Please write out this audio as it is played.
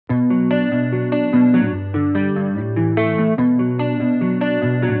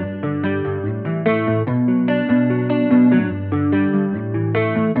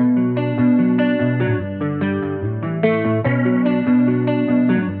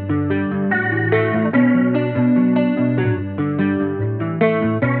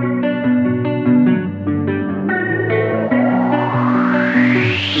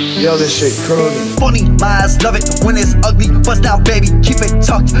Yo, this shit Kroody. Funny, my eyes love it when it's ugly. Bust down, baby, keep it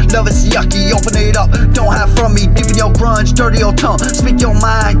tucked. Love is yucky, open it up. Don't hide from me, deep in your grunge, dirty your tongue. Speak your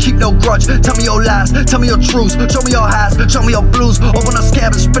mind, keep no grudge. Tell me your lies, tell me your truths. Show me your highs, show me your blues. Open a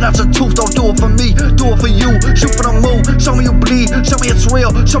scab and spit out your tooth. Don't do it for me, do it for you. Shoot for the moon, show me you bleed. Show me it's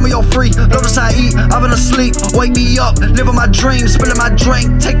real, show me you're free. Notice I eat, I've been asleep. Wake me up, living my dreams, spilling my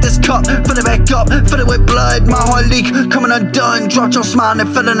drink. Take this cup, fill it back up, fill it with blood. My heart leak, coming undone. Dropped your smile and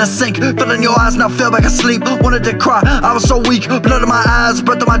fell in the sink. Fell in your eyes, now fell back asleep. Wanted to cry, I was so weak. Blood in my eyes,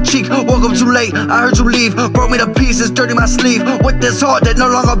 breath in my cheek. Woke up too late, I heard you leave. Broke me to pieces, dirty my sleeve. With this heart that no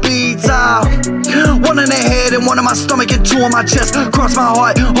longer beats. One in the head and one in my stomach and two on my chest. Cross my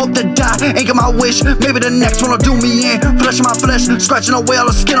heart, hope to die, ain't get my wish. Maybe the next one will do me in. Flesh in my flesh, scratching away all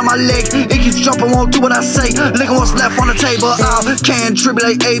the skin on my leg. It keeps jumping, won't do what I say. Licking what's left on the table. Can treat me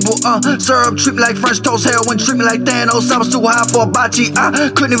like Abel, syrup treat me like French toast. Heroin treat me like Thanos. I was too high for a bocce.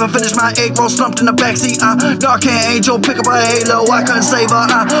 Couldn't even finish my egg roll, slumped in the backseat. Dark hand angel, pick up a halo. I couldn't save her.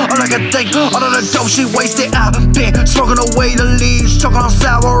 All I could think, all of the dope she wasted. Been smoking away the leaves, choking on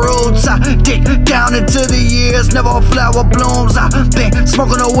sour roots. Dig down into the years, never a flower blooms. Been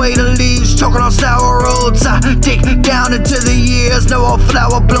smoking away the leaves, choking on sour roots. Dig down into the years, never a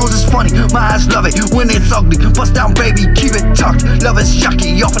flower blooms. It's funny, my eyes love it when it's ugly. Bust down, baby, keep it tucked. Love is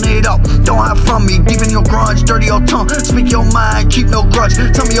yucky, open it up. Don't hide from me, deep in your grunge, dirty your tongue. Speak your mind, keep no grudge.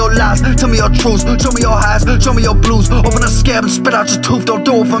 Tell me your lies, tell me your truths. Show me your highs, show me your blues. Open a scab and spit out your tooth. Don't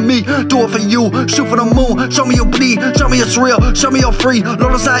do it for me, do it for you. Shoot for the moon, show me you bleed. Show me it's real, show me you're free.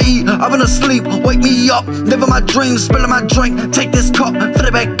 Notice I eat, I've been asleep. Wake me up, living my dreams, spilling my drink. Take this cup, fill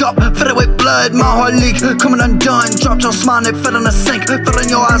it back up, fill it with blood. My heart leak, coming undone. Dropped your smile and fell in the sink. Fell in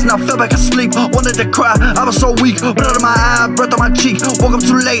your eyes, now fell back asleep. Wanted to cry, I was so weak. Blood in my eye, breath on my cheek. Woke up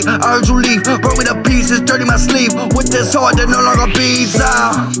too late, I heard you leave. Broke me to pieces, dirty my sleeve. With this heart that no longer beats.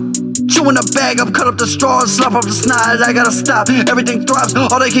 Chewing the bag up, cut up the straw and slop up the snide. I gotta stop, everything thrives.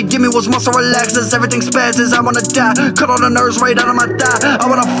 All they could give me was muscle relaxers. Everything spazzes, I wanna die. Cut all the nerves right out of my thigh. I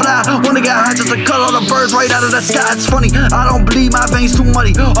wanna fly, wanna get high just to cut all the birds right out of the sky. It's funny, I don't bleed, my veins too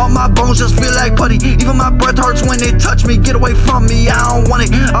muddy. All my bones just feel like putty. Even my breath hurts when they touch me. Get away from me, I don't want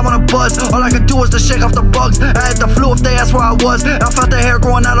it, I wanna buzz. All I could do is to shake off the bugs. I had the flu if they asked where I was. I felt the hair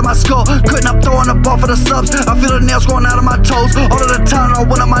growing out of my skull. Couldn't up throwing the ball for the subs. I feel the nails growing out of my toes. All of the time I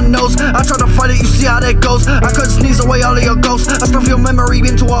went on my nose. I tried to fight it, you see how that goes. I couldn't sneeze away all of your ghosts. I stuff your memory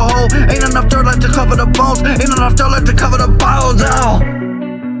into a hole. Ain't enough dirt left to cover the bones. Ain't enough dirt left to cover the bottles.